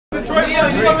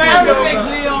versus Orlando.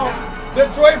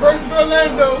 Detroit versus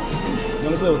Orlando. You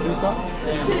wanna play with 3-star?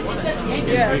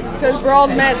 Yeah, because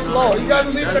Brawl's mad slow. You guys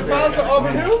are leaving the clouds to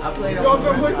Auburn Hills? You going to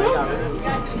a place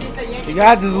up? You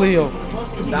got this, Leo.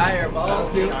 Dyer, balls,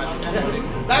 dude. Dyer.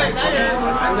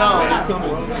 I know.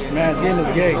 Man, this game is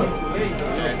gay.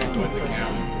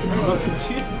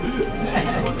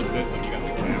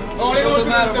 Oh, they going to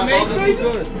the main stage?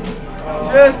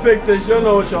 Just pick this. You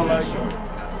know what y'all like.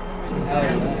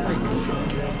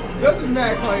 This is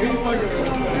mad clean. He's fucking.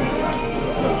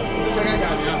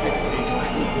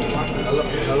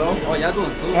 Hello? Oh, y'all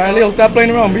doing two? Alright, Leo, stop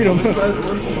playing around. Beat him.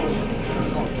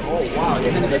 Oh, wow.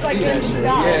 It's like getting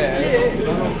stopped.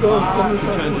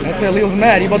 That's it. Leo's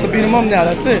mad. He about to beat him up now.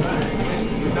 That's it.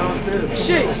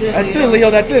 Shit. That's it, Leo.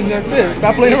 That's it. That's it.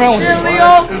 Stop playing around with Shit, him.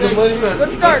 Leo. Good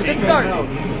start. Good start.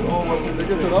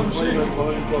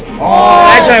 Oh,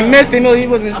 that joint missed him. He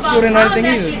wasn't shooting or anything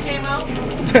either.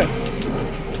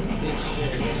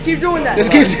 Just keep doing that.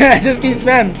 Just keep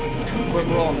spamming.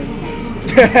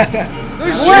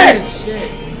 Good shit.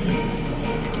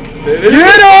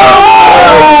 Get him!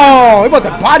 Oh, he about to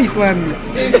body slam you.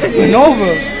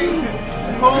 Nova.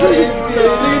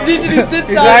 Dedede sits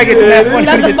on Exactly, you. it's that funny.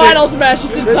 Not the final smash, he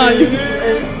sits on you.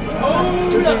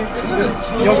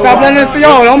 Yo, stop letting us. Yo,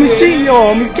 homie's cheating. Yo,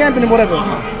 homie's camping and whatever.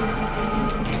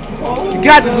 You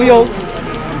got this, Leo.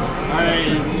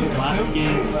 Alright, last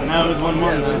game. Now it was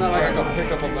 1-1. It's not like I can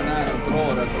pick up a banana and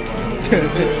throw it at somebody. I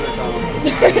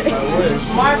wish.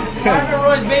 Marvin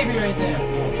Roy's baby right there.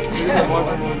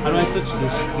 How do I switch the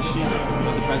sheet?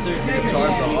 The presser? You can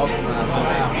charge the ups, man.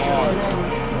 Hard.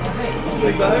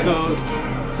 Let's go.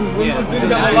 Since when does Diddy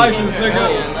have a license, nigga?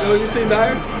 Yo, you seen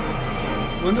Dyer?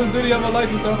 When does Diddy have a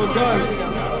license to have a gun?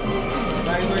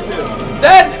 Dyer's right there.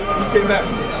 Dead! He came back.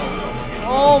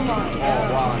 Oh my god.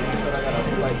 Wow, nigga said I got a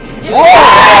slight teeth. Oh!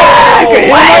 You could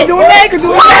hit him by doing that. You could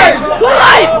do that.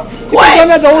 You could have done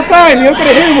that the whole time. You could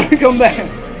have hit him when he come back.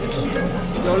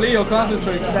 Yo, Leo,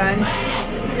 concentrate, son.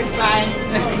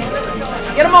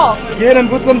 Get them all. Get him.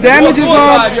 Put some damages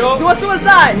on. Do a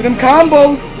suicide. Do them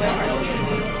combos.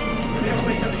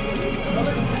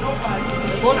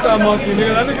 Fuck that monkey,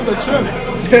 nigga. That nigga's a trip.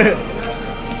 Yeah.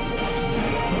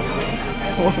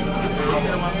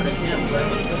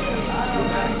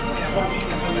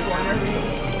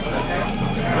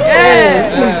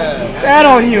 Sad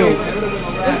on you.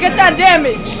 Just get that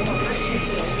damage.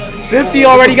 50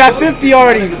 already. Got 50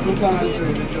 already.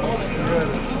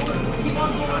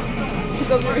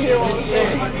 Because we're here all the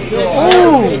same.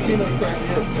 Ooh.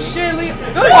 Shit, Leo.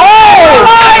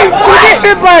 Oh! Who get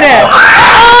hit by that?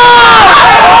 Oh!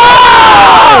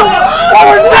 What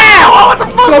was that? What the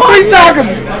fuck? Go freestyle him.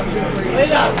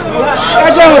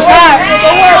 That joint was hot.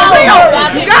 Leo,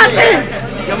 you got this.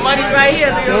 Your money right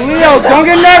here, Leo. Yo, Leo, don't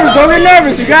get nervous. Don't get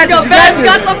nervous. You got this. Yo, You got Ben's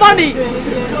got this. some money.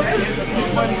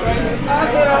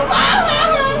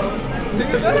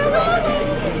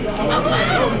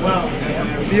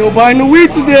 Leo buying the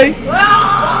weed today.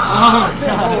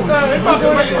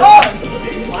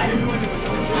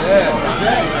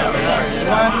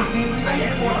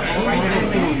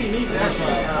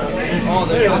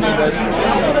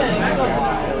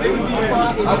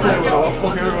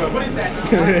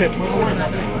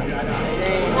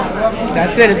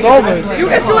 That's it. It's over. You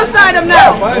can suicide him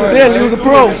now. That's it. Leo's a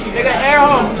pro. Nigga, air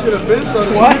home.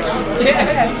 What?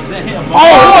 Oh,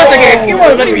 it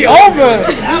was about to be over.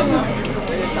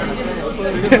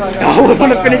 I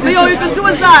want to finish Leo, you this. can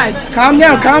suicide. Calm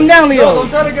down, Leo. Don't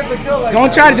try to get the kill like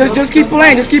Don't try to just keep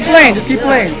playing. Just keep playing. Just keep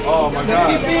playing. Oh my god.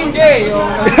 Keep being gay, yo.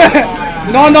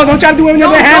 No, don't try to do any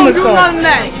of the hammer Don't do stuff. none of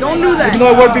that. Don't do You that.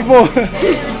 know it worked before.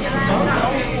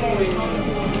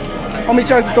 Homie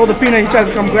tries to throw the peanut. He tries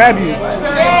to come grab you.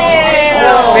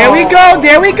 There we go.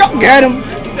 There we go. Get him.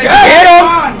 Get him.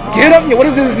 Get him. Yeah, what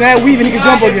is this mad weaving? He can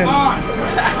jump again.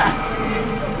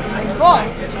 Fuck.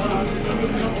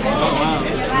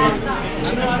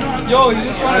 Yo, you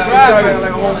just trying to grab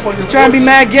it. You're trying to be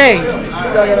mad gay. I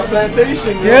got a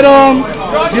plantation. Get him.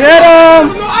 Get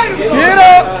him. Get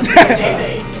him.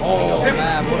 Oh,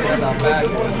 man, boy, got that back.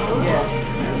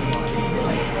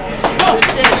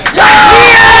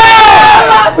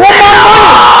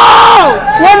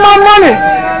 Want my money?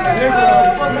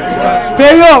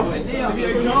 Pay up.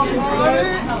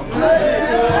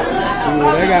 Ooh,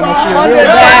 that guy must feel real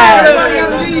bad.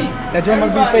 That joint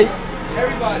must be fake.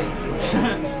 Everybody.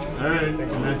 Alright.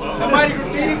 Somebody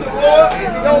graffiti the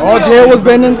wall. All jail was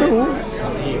bending too.